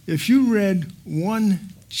 if you read one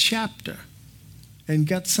chapter and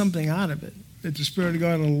got something out of it, that the Spirit of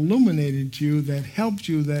God illuminated to you, that helped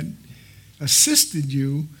you, that assisted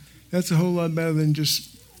you, that's a whole lot better than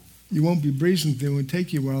just, you won't be breezing through. It would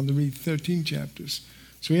take you a while to read 13 chapters.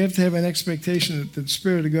 So we have to have an expectation that the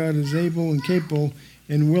Spirit of God is able and capable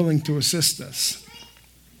and willing to assist us.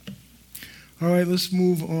 All right, let's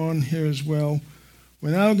move on here as well.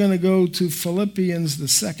 We're now going to go to Philippians, the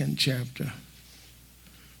 2nd chapter.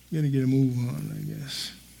 We're going to get a move on, I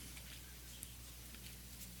guess.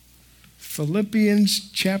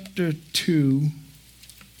 Philippians chapter 2.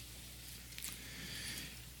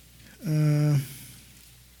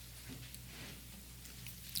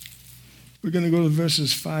 We're going to go to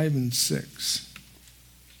verses 5 and 6.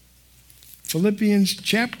 Philippians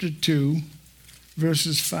chapter 2,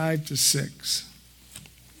 verses 5 to 6.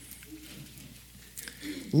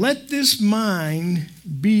 Let this mind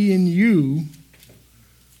be in you,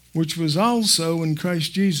 which was also in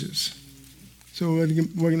Christ Jesus. So we're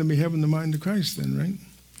going to be having the mind of Christ then, right?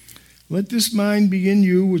 Let this mind be in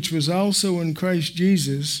you, which was also in Christ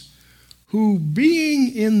Jesus, who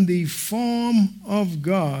being in the form of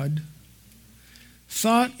God,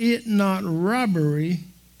 thought it not robbery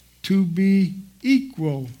to be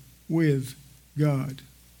equal with God.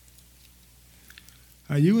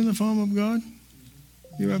 Are you in the form of God?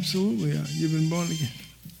 You absolutely are. You've been born again.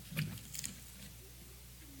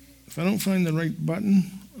 If I don't find the right button,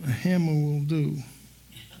 a hammer will do.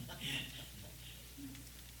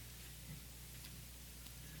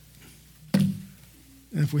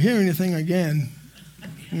 And if we hear anything again,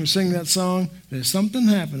 when we sing that song, there's something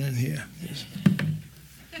happening here.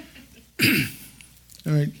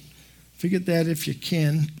 All right, forget that if you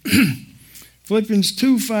can. Philippians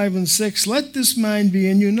 2, 5, and 6. Let this mind be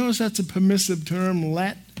in you. Notice that's a permissive term,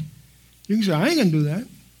 let. You can say, I ain't going to do that.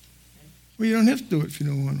 Well, you don't have to do it if you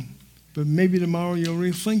don't want to. But maybe tomorrow you'll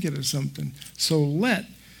rethink it or something. So let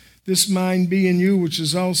this mind be in you, which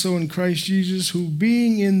is also in Christ Jesus, who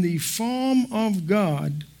being in the form of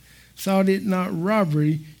God, thought it not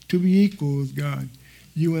robbery to be equal with God.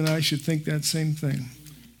 You and I should think that same thing.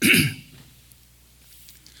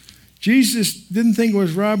 Jesus didn't think it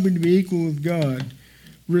was robbery to be equal with God.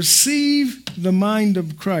 Receive the mind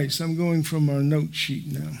of Christ. I'm going from our note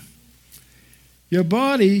sheet now. Your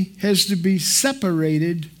body has to be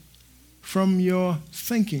separated from your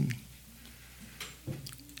thinking.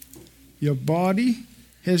 Your body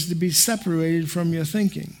has to be separated from your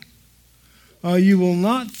thinking. Or you will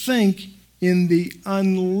not think in the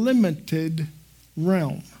unlimited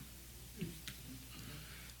realm.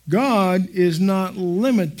 God is not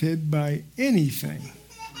limited by anything.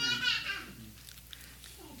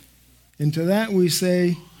 And to that we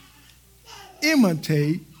say,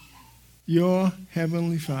 imitate your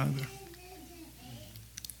Heavenly Father.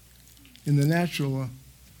 In the natural, a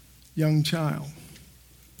young child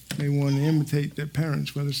may want to imitate their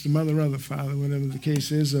parents, whether it's the mother or the father, whatever the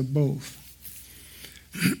case is, or both.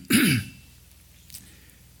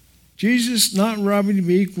 Jesus, not robbery to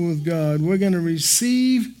be equal with God. We're going to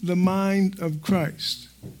receive the mind of Christ.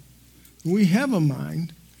 We have a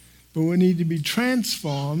mind, but we need to be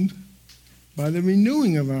transformed by the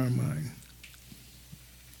renewing of our mind.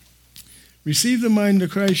 Receive the mind of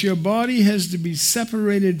Christ. Your body has to be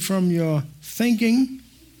separated from your thinking,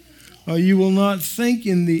 or you will not think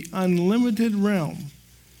in the unlimited realm.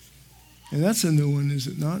 And that's a new one, is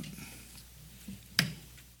it not?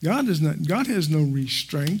 God has no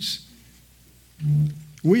restraints.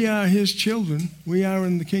 We are his children. We are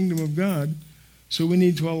in the kingdom of God. So we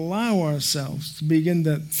need to allow ourselves to begin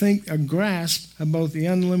to think or grasp about the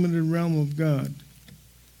unlimited realm of God.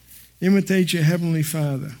 Imitate your Heavenly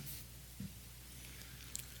Father.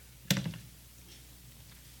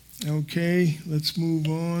 Okay, let's move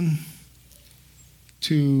on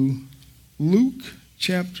to Luke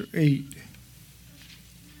chapter 8.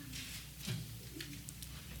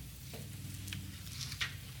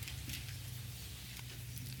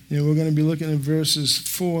 And we're going to be looking at verses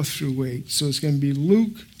 4 through 8. So it's going to be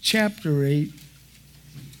Luke chapter 8.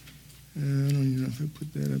 I don't even know if I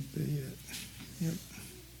put that up there yet. Yep.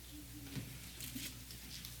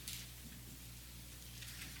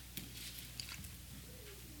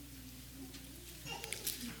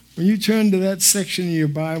 When you turn to that section of your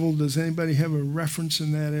Bible, does anybody have a reference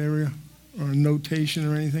in that area or a notation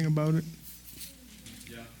or anything about it?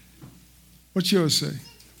 Yeah. What's yours say?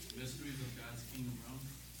 Mysteries of God's kingdom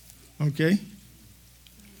realm. Okay?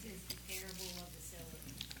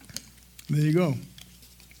 There you go.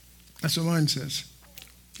 That's what mine says.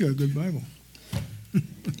 You got a good Bible.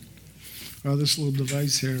 Or this little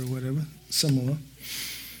device here or whatever, similar.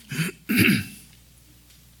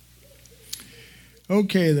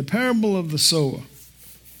 Okay, the parable of the sower.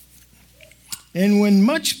 And when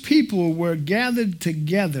much people were gathered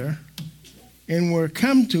together and were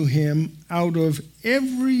come to him out of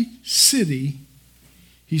every city,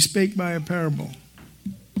 he spake by a parable.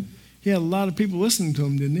 He had a lot of people listening to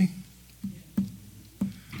him, didn't he?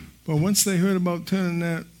 But once they heard about turning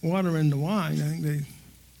that water into wine, I think they had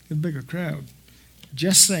a bigger crowd.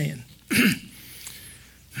 Just saying.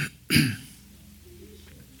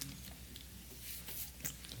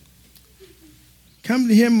 Come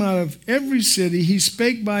to him out of every city, he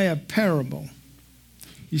spake by a parable.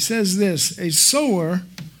 He says this, a sower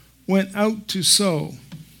went out to sow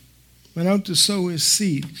his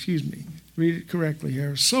seed. Read it correctly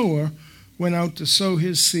here. A sower went out to sow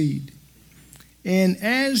his seed. And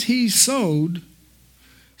as he sowed,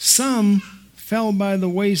 some fell by the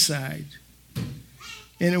wayside,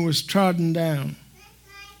 and it was trodden down.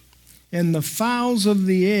 And the fowls of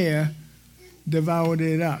the air devoured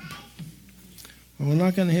it up. Well, we're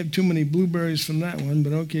not going to have too many blueberries from that one,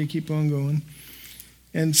 but okay, keep on going.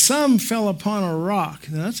 And some fell upon a rock.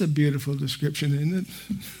 Now, that's a beautiful description, isn't it?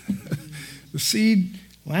 The seed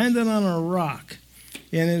landed on a rock.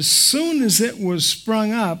 And as soon as it was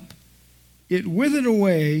sprung up, it withered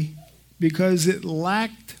away because it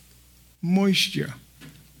lacked moisture.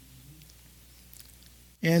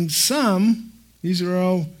 And some, these are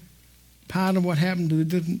all part of what happened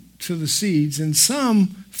to the seeds, and some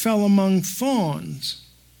fell among thorns.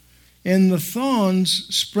 And the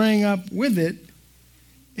thorns sprang up with it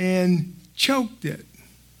and choked it.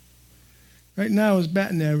 Right now his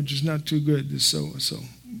batting average is not too good, this sower.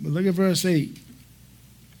 But look at verse 8.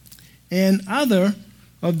 And other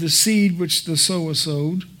of the seed which the sower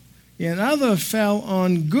sowed, and other fell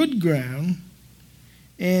on good ground,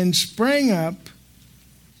 and sprang up,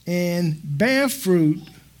 and bare fruit,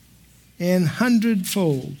 and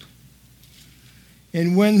 100-fold.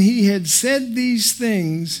 And when he had said these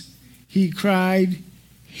things, he cried,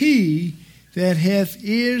 He that hath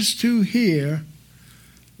ears to hear,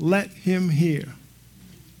 let him hear.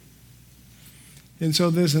 And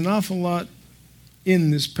so there's an awful lot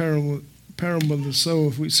in this parable of the sower,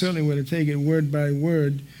 if we certainly were to take it word by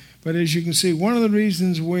word. But as you can see, one of the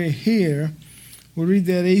reasons we're here, we'll read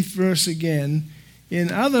that 8th verse again.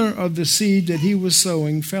 And other of the seed that he was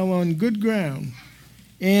sowing fell on good ground,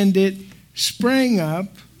 and it sprang up,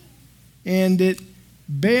 and it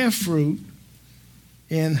bare fruit,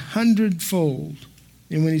 and 100-fold.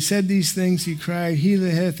 And when he said these things, he cried, He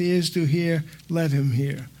that hath ears to hear, let him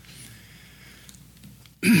hear.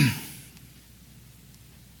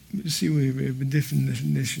 Let's see, we have different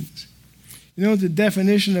definitions. You know what the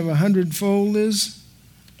definition of 100-fold is?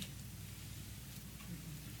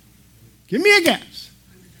 Give me a guess.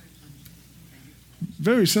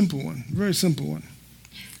 Very simple one. Very simple one.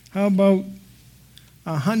 How about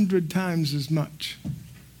 100 times as much?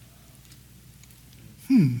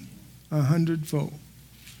 100-fold.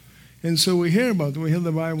 And so we hear about it. We hear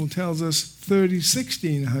the Bible tells us 30,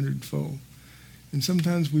 60, and 100-fold. And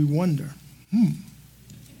sometimes we wonder,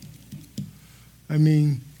 I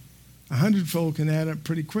mean, 100-fold can add up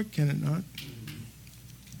pretty quick, can it not?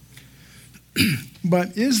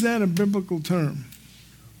 But is that a biblical term?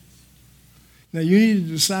 Now, you need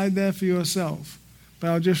to decide that for yourself. But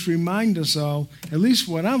I'll just remind us all, at least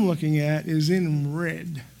what I'm looking at is in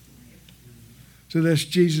red. So that's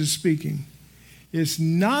Jesus speaking. It's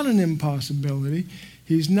not an impossibility.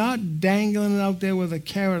 He's not dangling it out there with a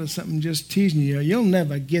carrot or something, just teasing you. You'll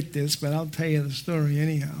never get this, but I'll tell you the story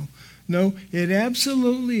anyhow. No, it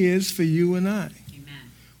absolutely is for you and I.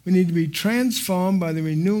 Amen. We need to be transformed by the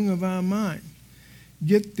renewing of our mind.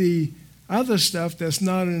 Get the other stuff that's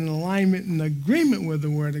not in alignment and agreement with the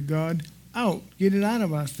Word of God out. Get it out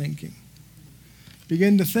of our thinking.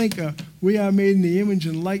 Begin to think we are made in the image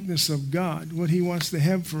and likeness of God, what He wants to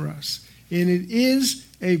have for us. And it is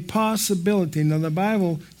a possibility. Now, the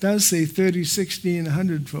Bible does say 30, 60, and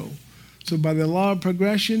 100-fold. So by the law of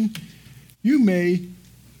progression, you may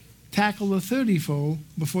tackle the 30-fold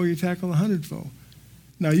before you tackle the 100-fold.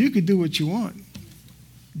 Now, you could do what you want.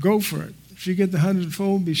 Go for it. If you get the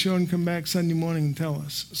 100-fold, be sure and come back Sunday morning and tell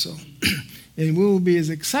us. So, and we will be as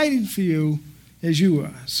excited for you as you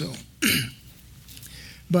are. So,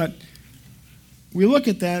 but we look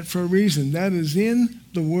at that for a reason. That is in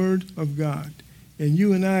the Word of God. And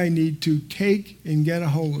you and I need to take and get a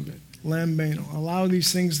hold of it. Lambano. Allow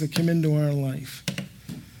these things to come into our life.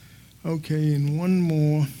 Okay, and one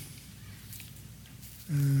more.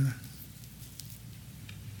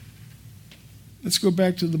 Let's go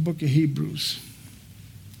back to the book of Hebrews.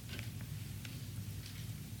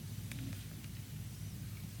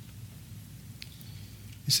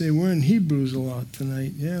 You say, we're in Hebrews a lot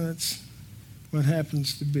tonight. Yeah, that's what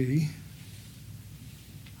happens to be.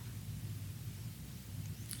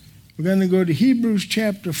 We're going to go to Hebrews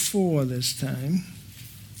chapter 4 this time.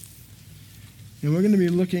 And we're going to be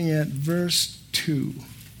looking at verse 2.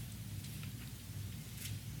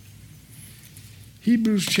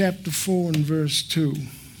 Hebrews chapter 4 and verse 2.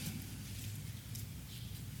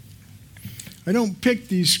 I don't pick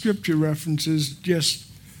these scripture references just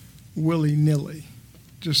willy-nilly,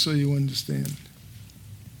 just so you understand.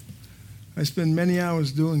 I spend many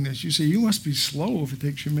hours doing this. You say, you must be slow if it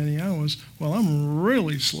takes you many hours. Well, I'm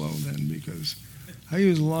really slow then because I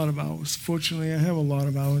use a lot of hours. Fortunately, I have a lot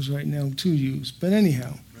of hours right now to use. But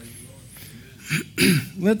anyhow,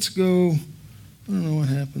 let's go. I don't know what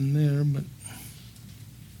happened there, but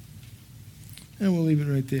and we'll leave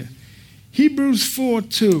it right there. Hebrews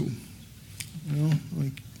 4:2.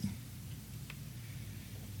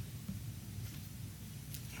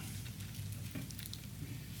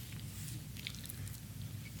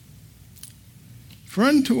 For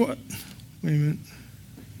unto what? Wait a minute.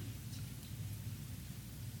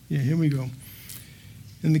 Yeah, here we go.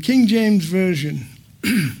 In the King James Version,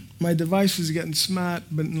 my device is getting smart,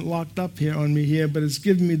 but locked up here on me here, but it's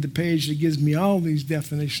giving me the page that gives me all these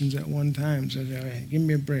definitions at one time. So give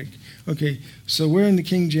me a break. Okay, so we're in the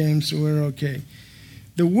King James, so we're okay.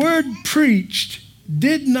 The word preached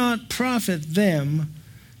did not profit them,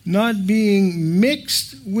 not being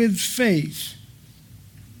mixed with faith.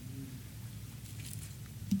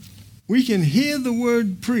 We can hear the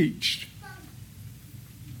word preached,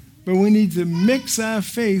 but we need to mix our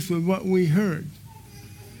faith with what we heard.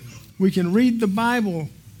 We can read the Bible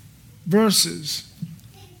verses,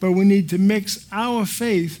 but we need to mix our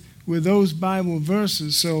faith with those Bible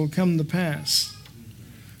verses so it will come to pass.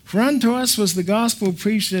 For unto us was the gospel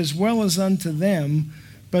preached as well as unto them,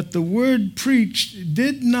 but the word preached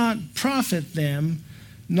did not profit them,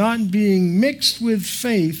 not being mixed with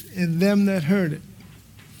faith in them that heard it.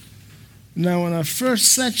 Now, in our first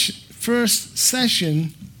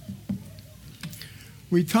session,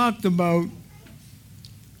 we talked about,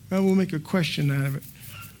 well, we'll make a question out of it.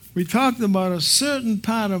 We talked about a certain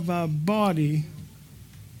part of our body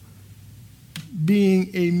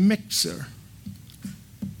being a mixer.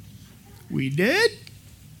 We did?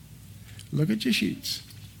 Look at your sheets.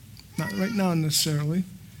 Not right now necessarily.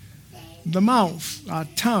 The mouth, our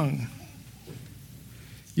tongue.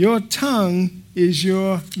 Your tongue is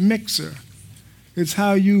your mixer. It's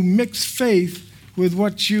how you mix faith with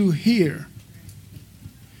what you hear.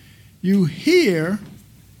 You hear,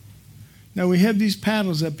 now we have these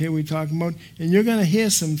paddles up here we talk about, and you're going to hear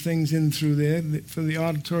some things in through there for the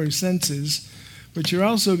auditory senses, but you're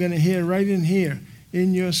also going to hear right in here,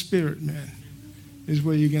 in your spirit, man, is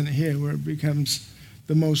where you're going to hear, where it becomes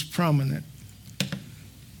the most prominent.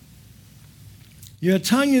 Your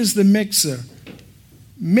tongue is the mixer.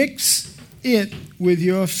 Mix it with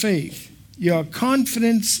your faith, your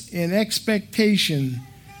confidence and expectation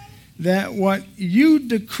that what you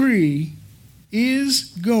decree is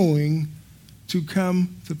going to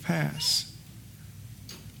come to pass.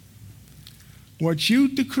 What you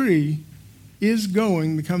decree is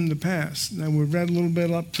going to come to pass. Now, we've read a little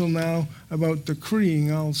bit up till now about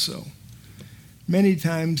decreeing also. Many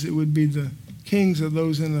times it would be the kings or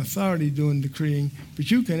those in authority doing decreeing, but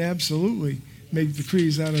you can absolutely make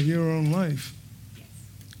decrees out of your own life.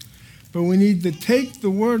 But we need to take the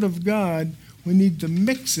Word of God, we need to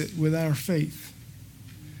mix it with our faith.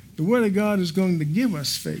 The Word of God is going to give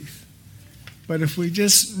us faith. But if we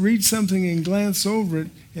just read something and glance over it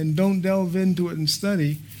and don't delve into it and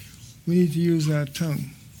study, we need to use our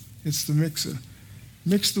tongue. It's the mixer.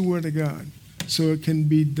 Mix the Word of God so it can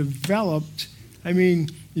be developed. I mean,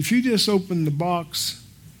 if you just open the box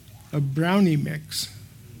of brownie mix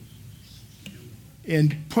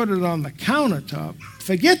and put it on the countertop,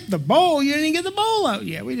 forget the bowl, you didn't get the bowl out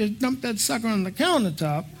yet. We just dumped that sucker on the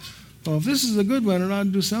countertop. Well, if this is a good one, it ought to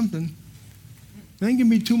do something. There ain't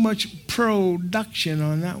going to be too much production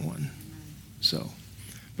on that one. So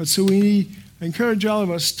I encourage all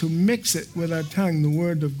of us to mix it with our tongue, the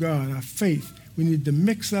Word of God, our faith. We need to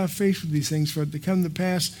mix our faith with these things for it to come to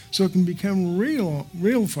pass so it can become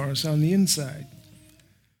real for us on the inside.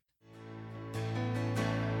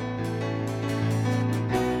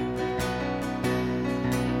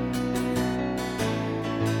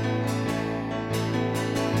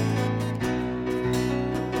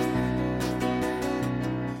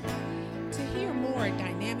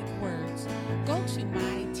 with words, go to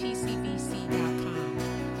mytcvc.com.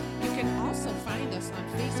 You can also find us on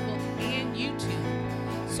Facebook and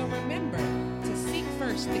YouTube. So remember to seek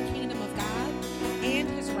first the kingdom